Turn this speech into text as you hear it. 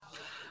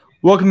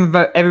Welcome,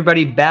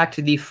 everybody, back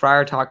to the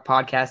Friar Talk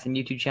podcast and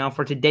YouTube channel.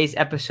 For today's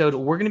episode,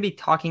 we're going to be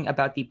talking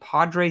about the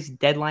Padres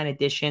deadline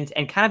additions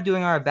and kind of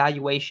doing our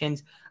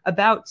evaluations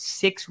about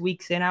 6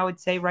 weeks in, I would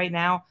say, right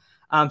now.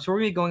 So we're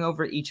going to be going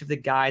over each of the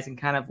guys and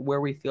kind of where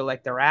we feel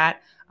like they're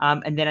at.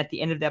 And then at the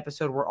end of the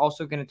episode, we're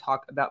also going to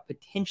talk about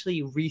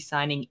potentially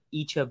re-signing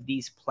each of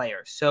these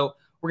players. So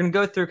we're going to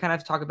go through kind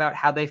of talk about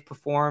how they've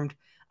performed.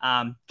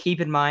 Keep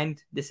in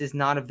mind, this is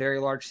not a very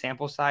large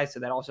sample size,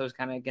 so that also is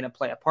kind of going to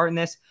play a part in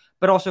this,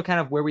 but also kind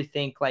of where we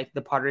think like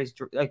the Padres,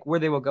 like where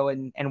they will go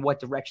and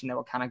what direction they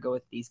will kind of go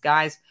with these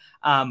guys.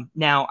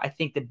 Now, I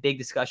think the big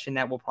discussion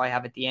that we'll probably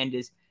have at the end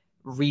is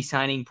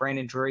re-signing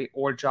Brandon Drury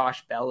or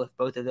Josh Bell if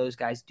both of those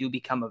guys do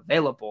become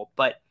available.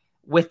 But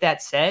with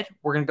that said,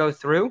 we're going to go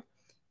through.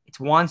 It's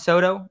Juan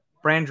Soto,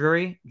 Brandon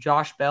Drury,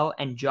 Josh Bell,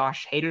 and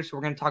Josh Hader. So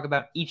we're going to talk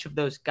about each of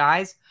those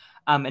guys.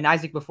 And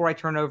Isaac, before I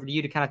turn it over to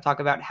you to kind of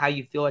talk about how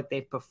you feel like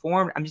they've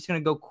performed, I'm just going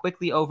to go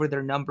quickly over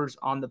their numbers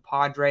on the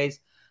Padres.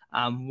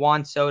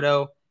 Juan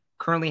Soto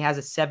currently has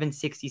a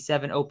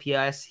 767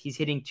 OPS. He's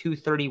hitting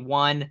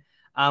 231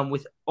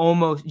 with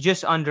almost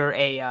just under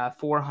a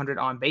 400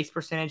 on base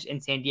percentage.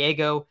 In San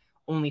Diego,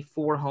 only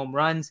 4 home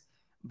runs.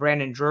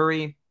 Brandon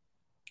Drury's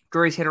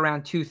hit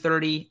around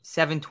 230,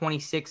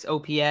 726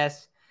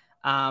 OPS.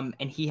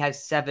 And he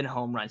has 7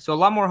 home runs. So a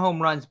lot more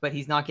home runs, but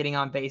he's not getting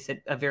on base at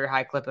a very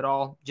high clip at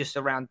all, just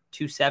around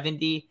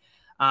 270.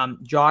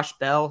 Josh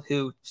Bell,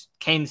 who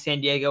came to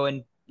San Diego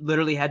and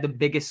literally had the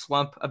biggest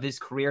slump of his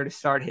career to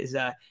start his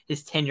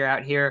tenure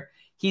out here.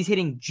 He's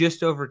hitting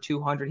just over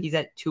 200. He's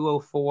at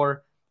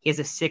 204. He has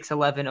a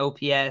 611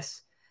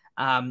 OPS.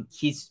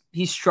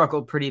 He's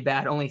struggled pretty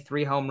bad, only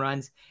 3 home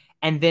runs.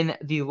 And then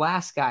the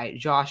last guy,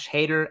 Josh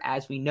Hader,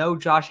 as we know,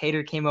 Josh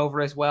Hader came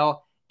over as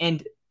well,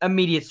 and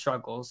immediate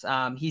struggles.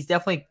 He's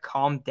definitely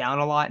calmed down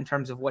a lot in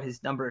terms of what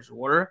his numbers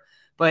were,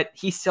 but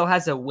he still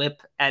has a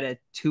whip at a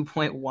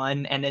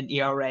 2.1 and an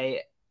ERA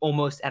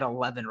almost at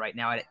 11 right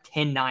now at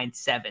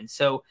 10.97.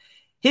 So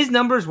his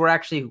numbers were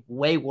actually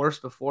way worse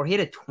before. He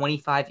had a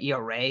 25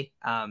 ERA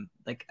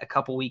like a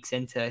couple weeks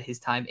into his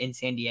time in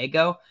San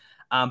Diego,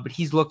 but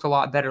he's looked a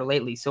lot better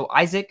lately. So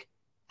Isaac,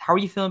 how are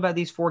you feeling about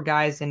these 4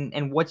 guys,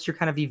 and what's your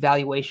kind of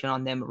evaluation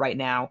on them right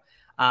now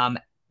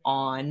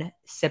on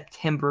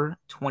September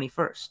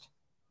 21st?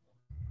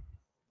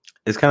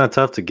 It's kind of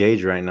tough to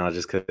gauge right now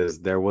just because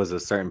there was a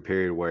certain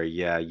period where,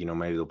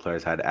 maybe the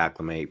players had to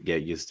acclimate,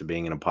 get used to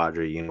being in a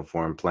Padre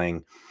uniform,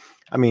 playing.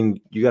 I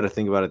mean, you got to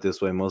think about it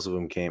this way. Most of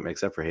them came,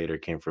 except for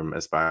Hader, came from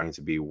aspiring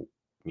to be,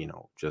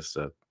 just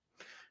a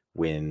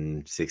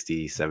win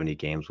 60, 70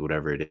 games,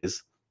 whatever it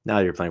is. Now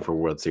you're playing for a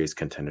World Series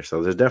contender.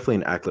 So there's definitely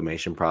an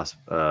acclimation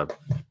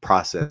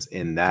process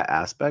in that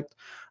aspect.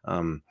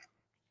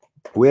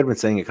 We had been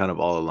saying it kind of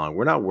all along.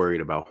 We're not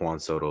worried about Juan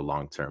Soto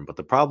long term, but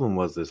the problem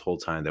was this whole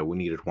time that we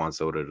needed Juan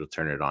Soto to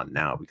turn it on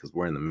now because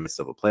we're in the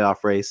midst of a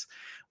playoff race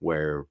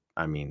where,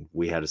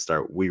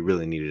 we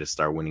really needed to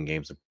start winning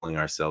games and pulling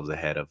ourselves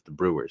ahead of the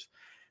Brewers.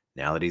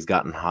 Now that he's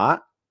gotten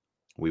hot,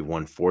 we've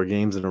won 4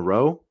 games in a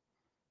row,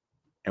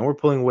 and we're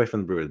pulling away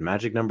from the Brewers.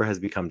 Magic number has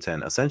become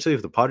 10. Essentially,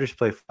 if the Padres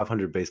play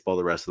 500 baseball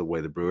the rest of the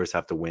way, the Brewers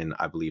have to win,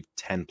 I believe,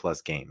 10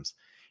 plus games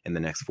in the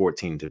next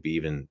 14 to be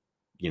even,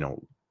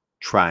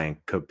 try and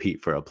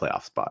compete for a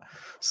playoff spot.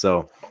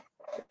 So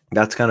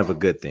that's kind of a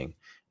good thing.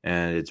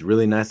 And it's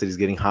really nice that he's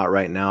getting hot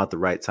right now at the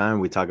right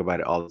time. We talk about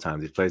it all the time.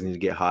 These players need to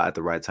get hot at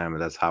the right time,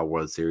 and that's how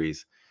World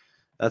Series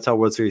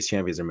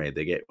champions are made.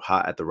 They get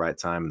hot at the right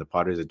time, and the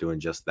Padres are doing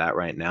just that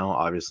right now.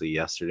 Obviously,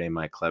 yesterday,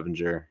 Mike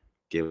Clevenger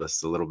gave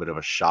us a little bit of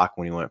a shock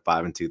when he went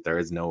 5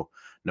 2/3,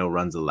 no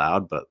runs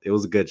allowed, but it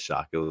was a good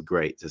shock. It was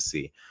great to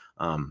see.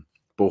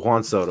 But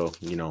Juan Soto,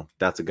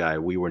 that's a guy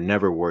we were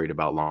never worried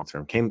about long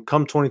term.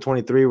 Come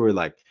 2023, we're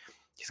like,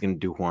 he's going to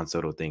do Juan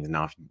Soto things.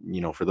 Now,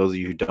 for those of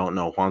you who don't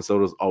know, Juan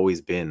Soto's always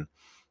been,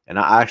 and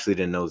I actually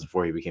didn't know this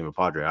before he became a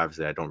Padre.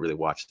 Obviously, I don't really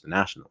watch the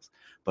Nationals,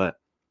 but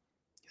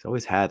he's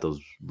always had those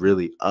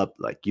really up.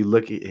 Like you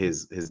look at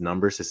his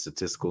numbers, his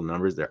statistical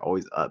numbers, they're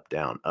always up,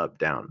 down, up,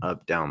 down,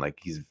 up, down. Like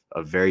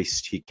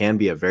he can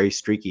be a very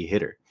streaky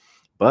hitter,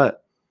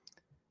 but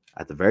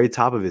at the very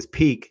top of his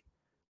peak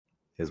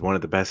is one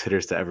of the best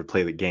hitters to ever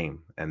play the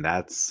game. And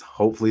that's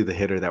hopefully the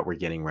hitter that we're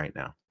getting right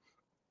now.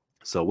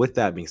 So with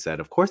that being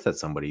said, of course, that's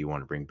somebody you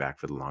want to bring back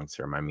for the long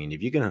term. I mean,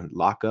 if you're going to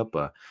lock up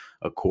a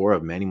core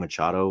of Manny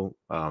Machado,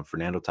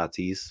 Fernando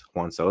Tatis,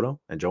 Juan Soto,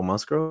 and Joe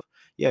Musgrove,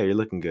 yeah, you're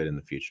looking good in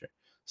the future.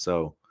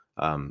 So,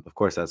 of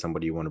course, that's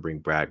somebody you want to bring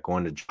back.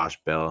 Going to Josh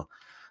Bell,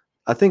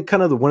 I think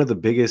kind of one of the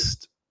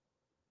biggest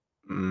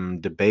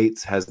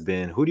debates has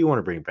been, who do you want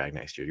to bring back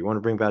next year? Do you want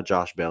to bring back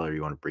Josh Bell or do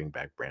you want to bring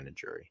back Brandon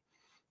Drury?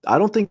 I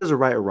don't think there's a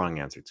right or wrong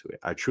answer to it.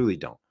 I truly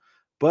don't.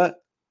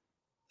 But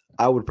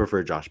I would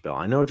prefer Josh Bell.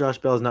 I know Josh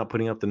Bell is not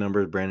putting up the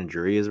numbers Brandon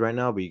Drury is right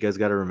now, but you guys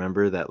got to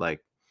remember that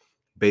like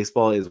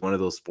baseball is one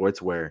of those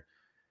sports where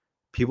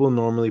people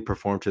normally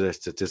perform to their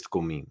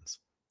statistical means.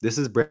 This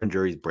is Brandon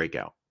Drury's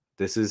breakout.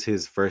 This is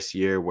his first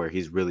year where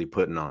he's really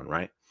putting on,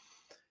 right?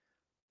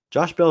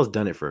 Josh Bell's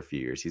done it for a few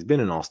years. He's been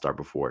an all-star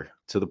before,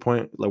 to the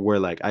point where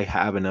like I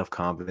have enough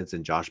confidence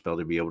in Josh Bell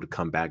to be able to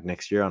come back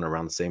next year on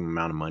around the same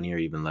amount of money or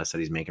even less that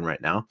he's making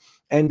right now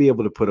and be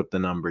able to put up the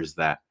numbers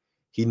that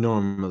he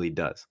normally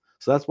does.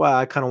 So that's why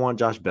I kind of want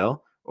Josh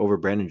Bell over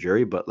Brandon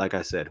Drury. But like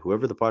I said,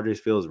 whoever the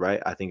Padres feel is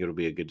right, I think it'll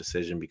be a good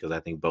decision because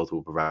I think both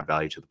will provide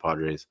value to the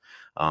Padres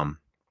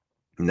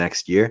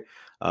next year.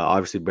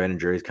 Obviously, Brandon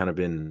Drury's kind of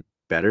been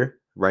better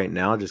right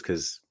now just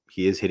because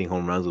he is hitting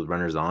home runs with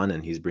runners on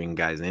and he's bringing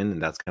guys in.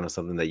 And that's kind of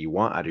something that you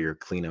want out of your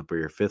cleanup or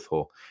your fifth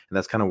hole. And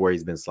that's kind of where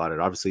he's been slotted.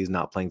 Obviously, he's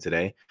not playing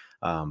today,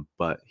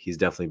 but he's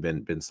definitely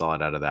been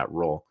solid out of that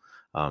role.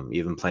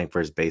 Even playing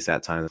first base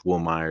at times, Will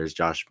Myers,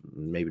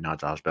 maybe not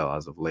Josh Bell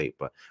as of late,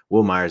 but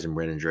Will Myers and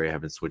Brandon Drury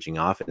have been switching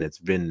off. And it's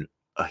been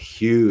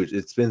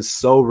it's been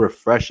so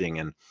refreshing.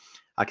 And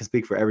I can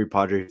speak for every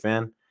Padre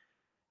fan.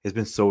 It's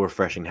been so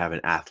refreshing to have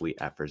an athlete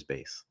at first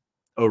base,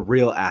 a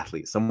real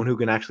athlete, someone who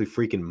can actually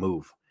freaking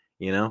move.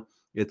 You know,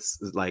 it's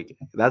like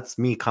that's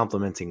me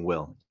complimenting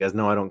Will. You guys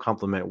know I don't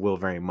compliment Will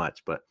very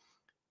much, but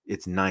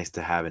it's nice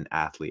to have an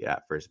athlete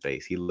at first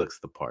base. He looks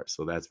the part,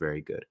 so that's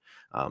very good.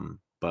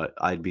 But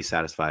I'd be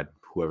satisfied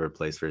whoever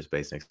plays first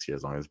base next year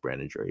as long as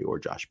Brandon Drury or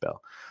Josh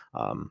Bell.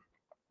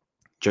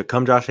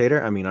 Come Josh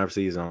Hader, I mean,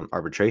 obviously he's on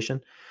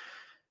arbitration.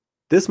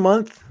 This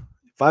month,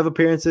 5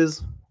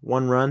 appearances,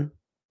 1 run.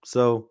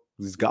 So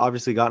he's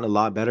obviously gotten a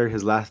lot better.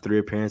 His last 3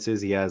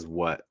 appearances, he has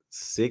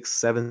 6,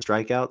 7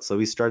 strikeouts. So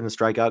he's starting to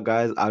strike out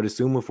guys. I would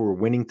assume if we're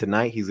winning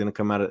tonight, he's going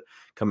to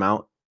come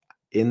out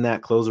in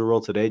that closer role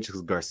today just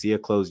because Garcia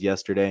closed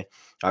yesterday.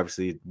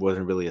 Obviously, it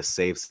wasn't really a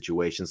safe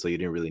situation, so you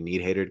didn't really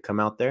need Hader to come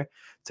out there.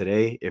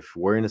 Today, if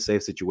we're in a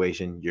safe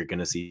situation, you're going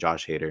to see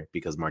Josh Hader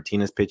because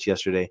Martinez pitched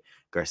yesterday,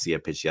 Garcia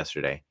pitched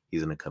yesterday.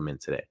 He's going to come in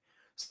today.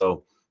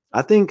 So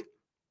I think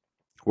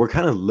we're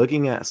kind of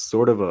looking at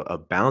sort of a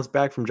bounce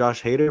back from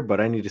Josh Hader,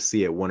 but I need to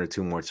see it 1 or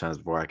 2 more times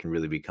before I can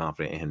really be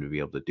confident in him to be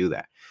able to do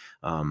that,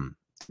 to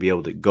be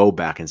able to go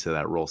back into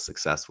that role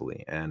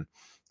successfully. And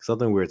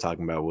something we were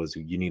talking about was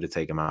you need to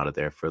take him out of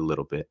there for a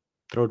little bit.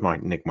 Throw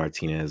Nick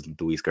Martinez,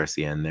 Luis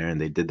Garcia in there,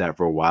 and they did that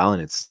for a while,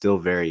 and it's still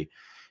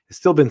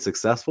been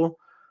successful,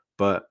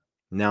 but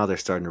now they're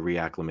starting to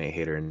reacclimate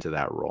Hader into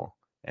that role.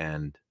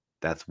 And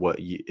that's what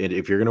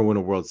if you're going to win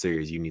a World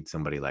Series, you need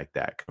somebody like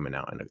that coming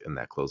out in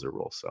that closer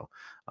role. So,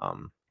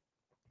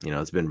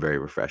 it's been very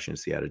refreshing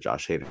to see out of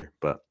Josh Hader.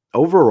 But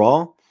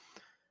overall,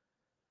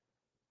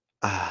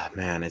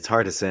 man, it's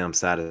hard to say I'm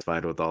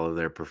satisfied with all of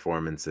their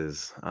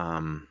performances.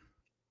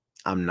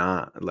 I'm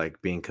not, like,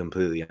 being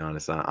completely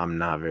honest, I'm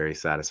not very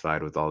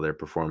satisfied with all their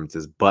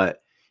performances,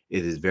 but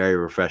it is very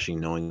refreshing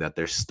knowing that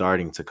they're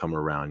starting to come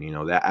around.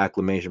 That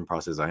acclimation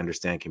process, I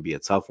understand, can be a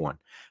tough one,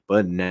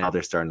 but now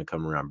they're starting to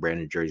come around.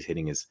 Brandon Drury's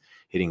hitting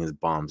his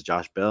bombs.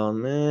 Josh Bell,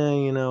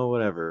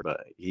 whatever,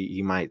 but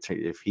he might,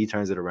 if he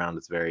turns it around,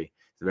 it's very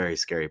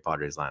scary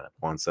Padres lineup.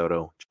 Juan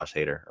Soto, Josh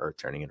Hader are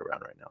turning it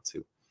around right now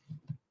too.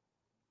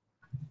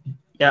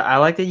 Yeah, I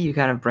like that you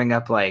kind of bring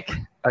up I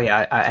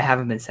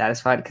haven't been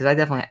satisfied because I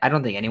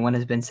don't think anyone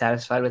has been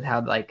satisfied with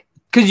how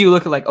because you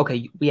look at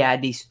okay, we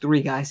add these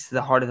 3 guys to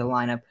the heart of the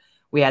lineup.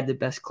 We had the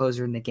best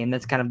closer in the game.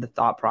 That's kind of the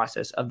thought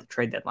process of the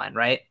trade deadline,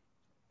 right?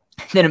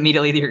 Then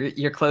immediately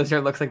your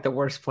closer looks like the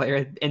worst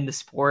player in the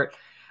sport.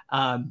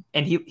 And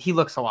he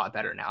looks a lot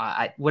better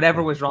now.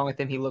 Whatever was wrong with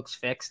him, he looks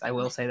fixed. I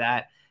will say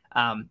that.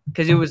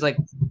 Because it was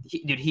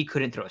he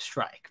couldn't throw a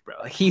strike,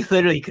 bro. He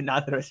literally could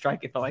not throw a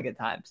strike, it felt like at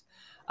times.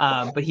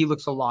 But he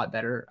looks a lot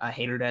better.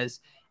 Hader does.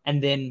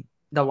 And then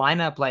the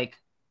lineup,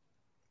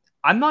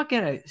 I'm not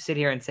going to sit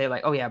here and say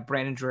oh yeah,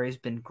 Brandon Drury's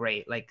been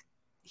great.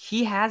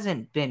 He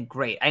hasn't been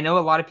great. I know a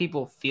lot of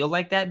people feel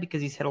like that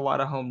because he's hit a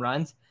lot of home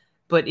runs,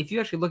 but if you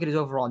actually look at his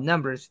overall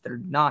numbers,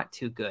 they're not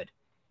too good.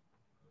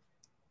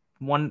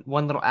 One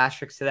little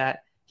asterisk to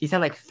that, he's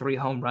had 3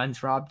 home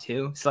runs, Rob,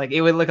 too. So it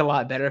would look a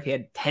lot better if he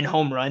had 10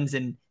 home runs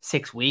in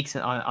 6 weeks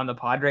on the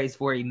Padres,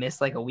 where he missed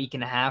a week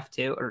and a half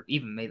too, or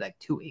even maybe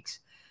 2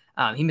 weeks.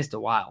 He missed a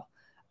while.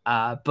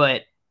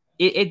 But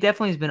it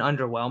definitely has been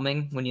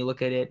underwhelming when you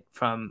look at it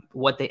from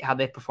how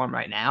they perform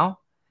right now.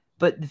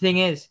 But the thing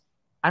is,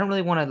 I don't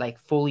really want to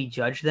fully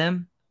judge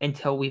them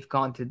until we've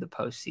gone through the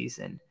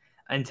postseason,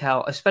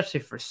 especially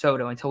for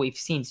Soto, until we've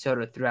seen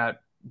Soto throughout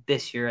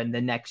this year and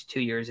the next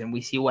 2 years, and we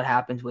see what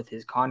happens with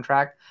his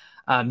contract.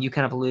 You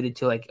kind of alluded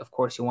to, of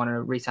course, you want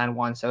to re-sign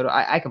Juan Soto.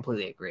 I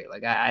completely agree.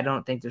 I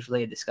don't think there's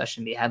really a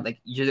discussion to be had.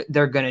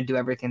 They're going to do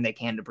everything they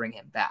can to bring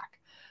him back.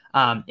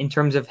 In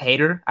terms of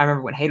Hader, I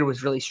remember when Hader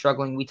was really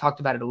struggling, we talked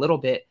about it a little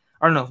bit.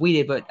 I don't know if we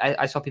did, but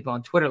I saw people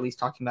on Twitter at least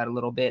talking about it a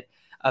little bit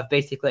of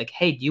basically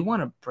hey, do you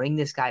want to bring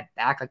this guy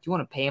back? Do you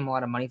want to pay him a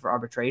lot of money for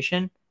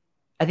arbitration?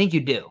 I think you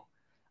do.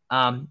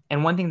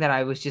 And one thing that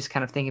I was just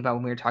kind of thinking about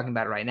when we were talking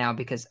about it right now,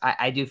 because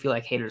I do feel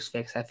like Hader's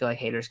fixed. I feel like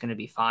Hader's going to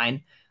be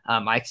fine.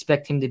 I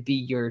expect him to be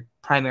your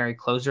primary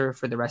closer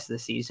for the rest of the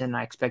season.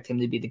 I expect him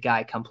to be the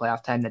guy come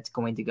playoff time that's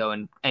going to go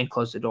and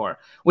close the door,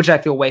 which I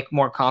feel way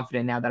more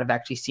confident now that I've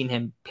actually seen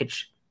him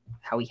pitch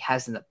how he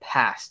has in the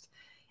past.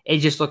 It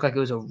just looked like it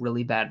was a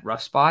really bad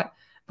rough spot,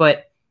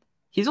 but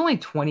he's only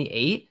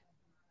 28.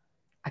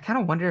 I kind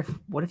of wonder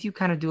what if you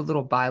kind of do a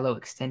little buy low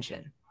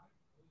extension?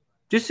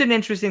 Just an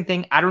interesting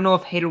thing. I don't know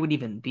if Hader would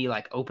even be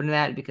like open to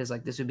that because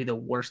like this would be the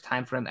worst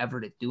time for him ever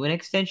to do an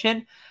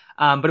extension.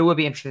 But it would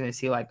be interesting to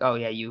see like, oh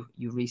yeah, you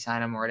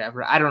re-sign him or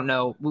whatever. I don't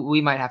know.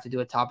 We might have to do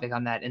a topic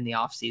on that in the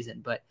off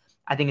season, but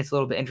I think it's a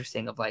little bit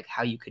interesting of like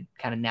how you could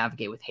kind of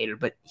navigate with Hader.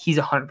 But he's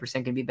 100%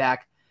 going to be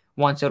back.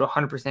 Juan Soto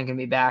 100% going to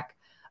be back.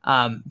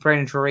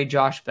 Brandon Drury,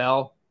 Josh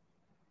Bell.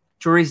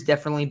 Drury's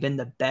definitely been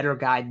the better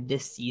guy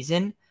this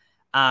season.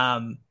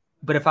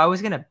 But if I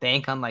was going to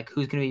bank on like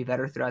who's going to be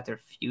better throughout their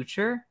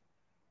future,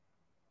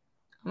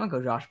 I'm gonna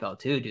go Josh Bell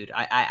too, dude.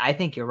 I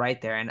think you're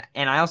right there,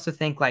 and I also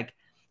think like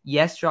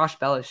yes, Josh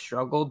Bell has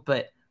struggled,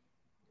 but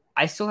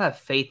I still have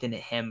faith in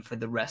him for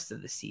the rest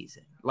of the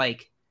season.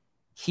 Like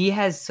he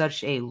has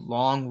such a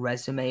long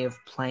resume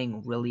of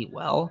playing really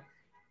well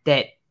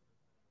that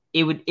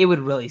it would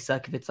really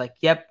suck if it's like,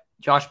 yep,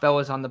 Josh Bell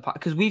was on the pod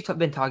because we've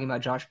been talking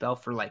about Josh Bell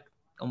for like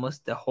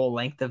almost the whole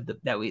length of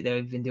that we've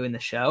been doing the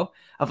show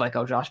of like,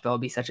 oh, Josh Bell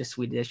would be such a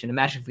sweet addition.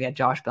 Imagine if we had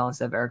Josh Bell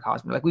instead of Eric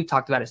Hosmer. Like we've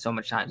talked about it so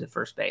much times at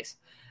first base.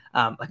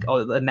 Like,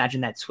 oh,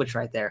 imagine that switch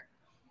right there.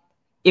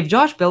 If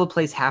Josh Bell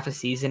plays half a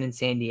season in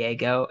San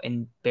Diego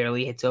and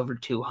barely hits over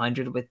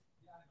 200 with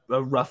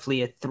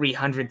roughly a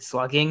 300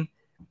 slugging,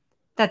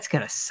 that's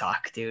going to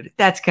suck, dude.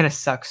 That's going to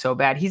suck so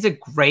bad. He's a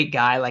great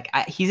guy. Like,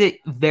 he's a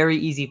very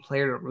easy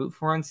player to root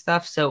for and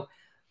stuff. So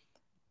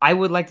I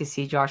would like to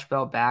see Josh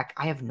Bell back.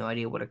 I have no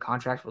idea what a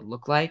contract would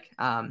look like.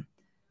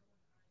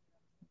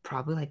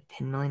 Probably like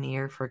 10 million a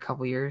year for a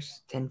couple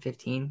years, 10,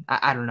 15.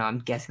 I don't know. I'm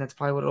guessing that's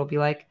probably what it'll be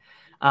like.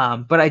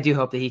 But I do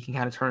hope that he can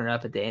kind of turn it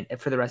up at the end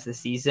for the rest of the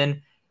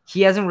season.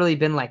 He hasn't really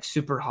been like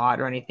super hot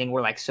or anything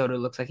where like Soto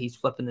looks like he's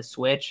flipping the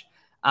switch.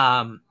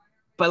 But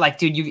like,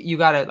 dude, you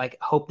gotta like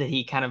hope that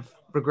he kind of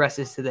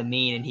regresses to the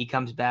mean and he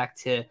comes back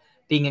to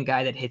being a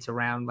guy that hits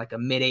around like a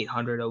mid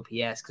 800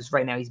 OPS because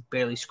right now he's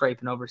barely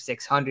scraping over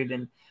 600.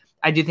 And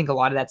I do think a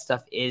lot of that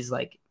stuff is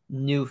like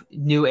new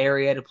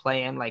area to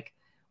play in. Like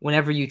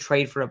whenever you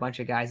trade for a bunch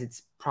of guys,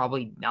 it's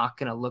probably not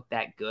gonna look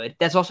that good.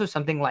 That's also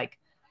something like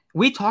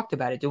we talked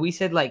about it. We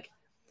said like,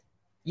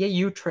 yeah,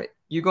 you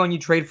go and you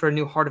trade for a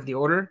new heart of the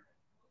order.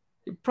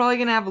 You're probably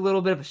gonna have a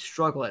little bit of a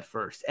struggle at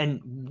first,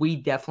 and we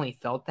definitely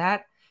felt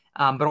that.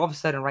 But all of a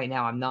sudden, right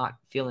now, I'm not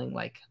feeling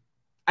like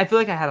I feel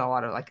like I had a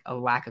lot of like a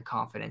lack of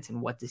confidence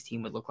in what this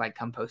team would look like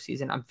come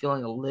postseason. I'm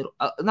feeling a little,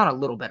 not a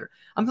little better.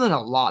 I'm feeling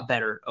a lot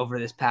better over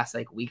this past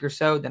like week or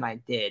so than I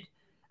did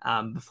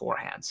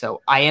beforehand.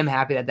 So I am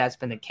happy that that's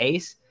been the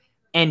case.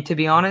 And to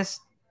be honest,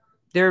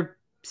 they're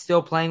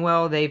still playing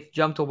well. They've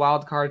jumped a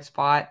wild card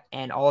spot,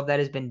 and all of that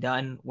has been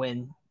done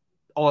when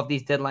all of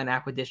these deadline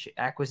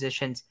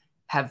acquisitions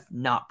have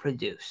not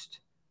produced.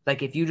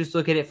 Like if you just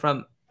look at it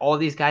from all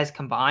these guys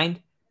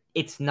combined,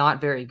 it's not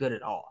very good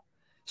at all.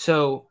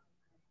 So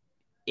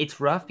it's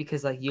rough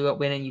because like you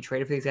went and you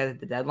traded for these guys at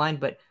the deadline,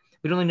 but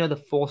we don't really know the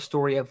full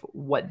story of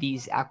what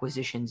these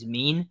acquisitions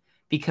mean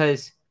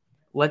because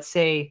let's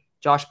say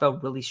Josh Bell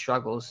really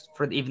struggles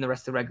for even the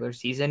rest of the regular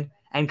season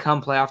and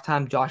come playoff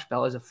time, Josh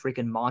Bell is a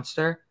freaking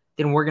monster,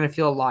 then we're going to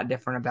feel a lot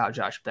different about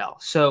Josh Bell.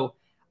 So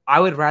I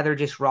would rather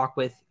just rock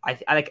with,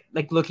 I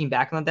like looking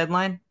back on the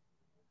deadline,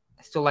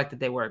 I still like that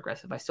they were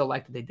aggressive. I still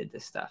like that they did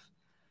this stuff.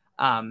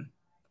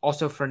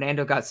 Also,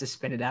 Fernando got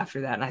suspended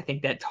after that, and I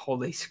think that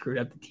totally screwed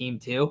up the team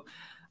too.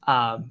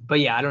 But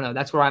yeah, I don't know.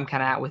 That's where I'm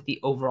kind of at with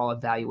the overall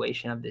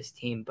evaluation of this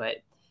team.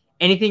 But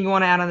anything you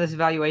want to add on this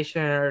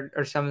evaluation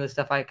or some of the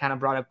stuff I kind of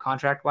brought up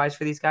contract-wise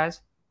for these guys?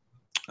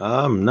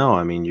 No,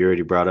 I mean, you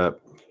already brought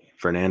up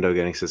Fernando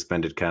getting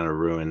suspended kind of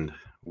ruined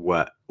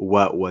what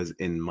was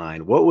in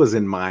mind. What was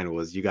in mind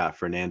was you got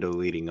Fernando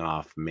leading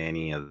off,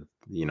 Manny,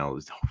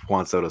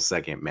 Juan Soto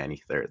second,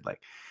 Manny third.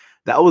 Like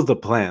that was the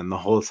plan the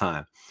whole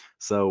time.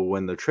 So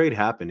when the trade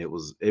happened,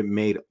 it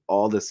made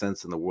all the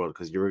sense in the world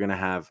because you were gonna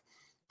have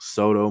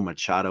Soto,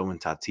 Machado,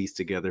 and Tatis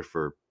together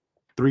for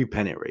 3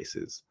 pennant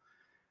races.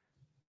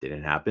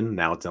 Didn't happen.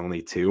 Now it's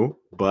only 2.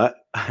 But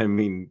I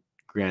mean,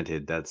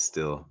 granted, that's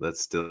still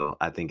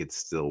I think it's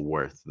still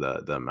worth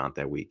the amount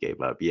that we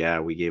gave up. Yeah,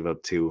 we gave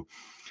up to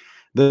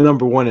the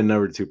number 1 and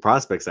number 2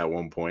 prospects at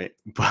one point,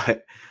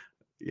 but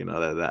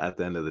that at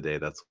the end of the day,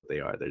 that's what they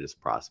are. They're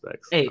just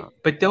prospects. Hey,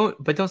 but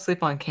don't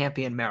sleep on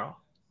Campy and Merrill.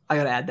 I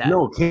gotta add that.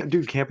 No,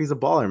 dude, Campy's a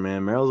baller,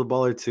 man. Merrill's a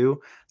baller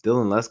too.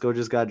 Dylan Lesko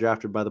just got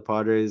drafted by the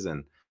Padres,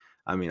 and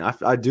I mean,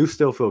 I do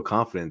still feel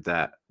confident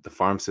that the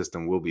farm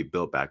system will be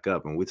built back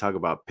up. And we talk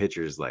about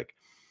pitchers, like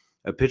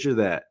a pitcher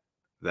that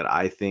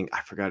I think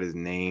I forgot his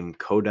name,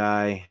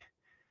 Kodai.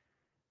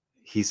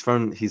 He's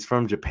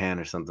from Japan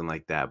or something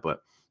like that, but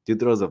dude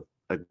throws a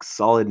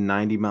solid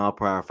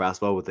 90-mile-per-hour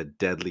fastball with a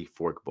deadly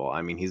forkball.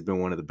 I mean, he's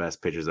been one of the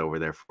best pitchers over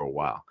there for a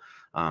while.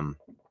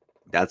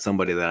 That's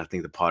somebody that I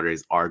think the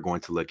Padres are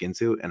going to look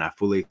into, and I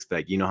fully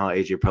expect, you know how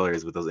AJ Preller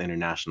is with those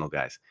international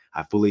guys.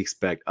 I fully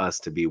expect us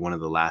to be one of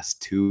the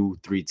last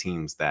 2-3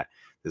 teams that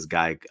this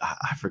guy,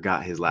 I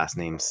forgot his last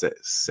name,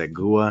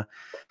 Segua,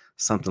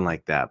 something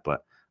like that.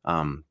 But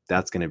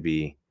that's going to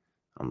be,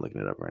 I'm looking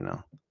it up right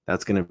now.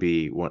 That's going to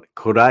be what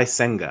Kodai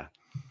Senga.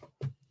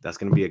 that's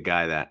going to be a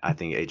guy that I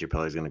think AJ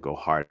Preller is going to go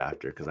hard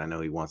after, because I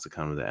know he wants to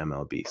come to the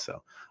MLB.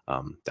 So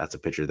that's a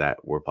pitcher that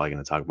we're probably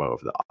going to talk about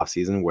over the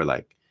offseason, where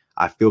like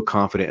I feel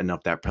confident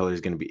enough that Preller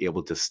is going to be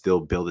able to still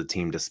build a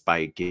team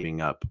despite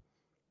giving up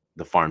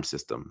the farm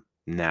system.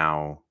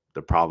 Now,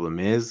 the problem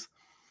is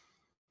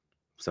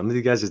some of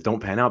these guys just don't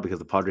pan out because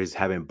the Padres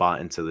haven't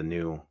bought into the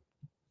new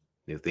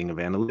thing of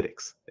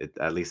analytics.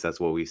 At least that's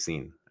what we've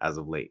seen as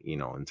of late,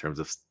 in terms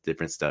of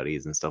different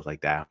studies and stuff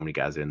like that. How many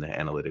guys are in the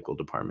analytical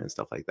department and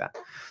stuff like that.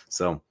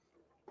 So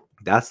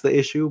that's the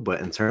issue.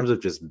 But in terms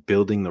of just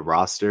building the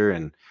roster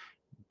and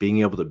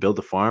being able to build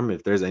the farm,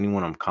 if there's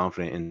anyone I'm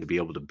confident in to be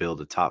able to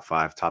build a top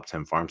 5, top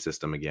 10 farm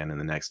system again in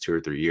the next 2 or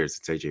 3 years,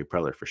 it's AJ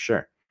Preller for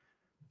sure.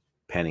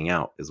 Panning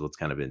out is what's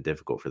kind of been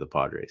difficult for the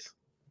Padres.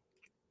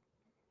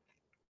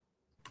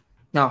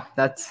 No,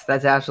 that's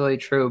absolutely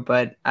true.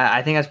 But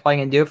I think that's probably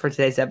going to do it for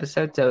today's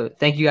episode. So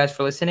thank you guys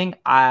for listening.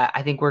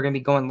 I think we're going to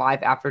be going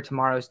live after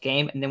tomorrow's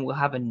game, and then we'll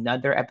have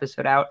another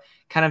episode out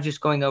kind of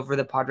just going over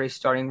the Padres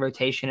starting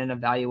rotation and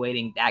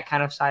evaluating that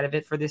kind of side of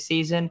it for this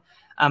season.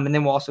 And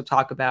then we'll also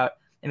talk about,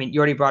 I mean, you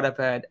already brought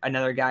up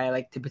another guy I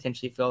like to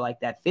potentially fill like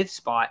that 5th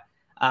spot.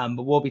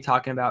 But we'll be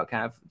talking about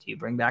kind of, do you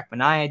bring back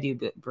Manaea? Do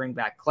you bring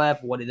back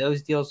Clev? What do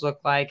those deals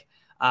look like?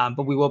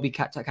 But we will be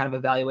kind of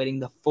evaluating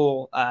the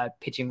full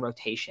pitching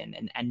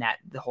rotation and that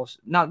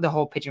not the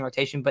whole pitching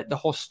rotation, but the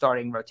whole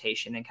starting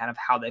rotation and kind of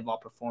how they've all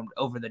performed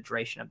over the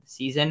duration of the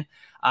season.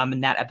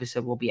 And that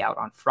episode will be out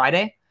on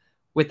Friday.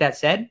 With that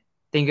said,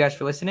 thank you guys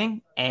for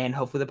listening, and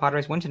hopefully the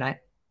Padres win tonight.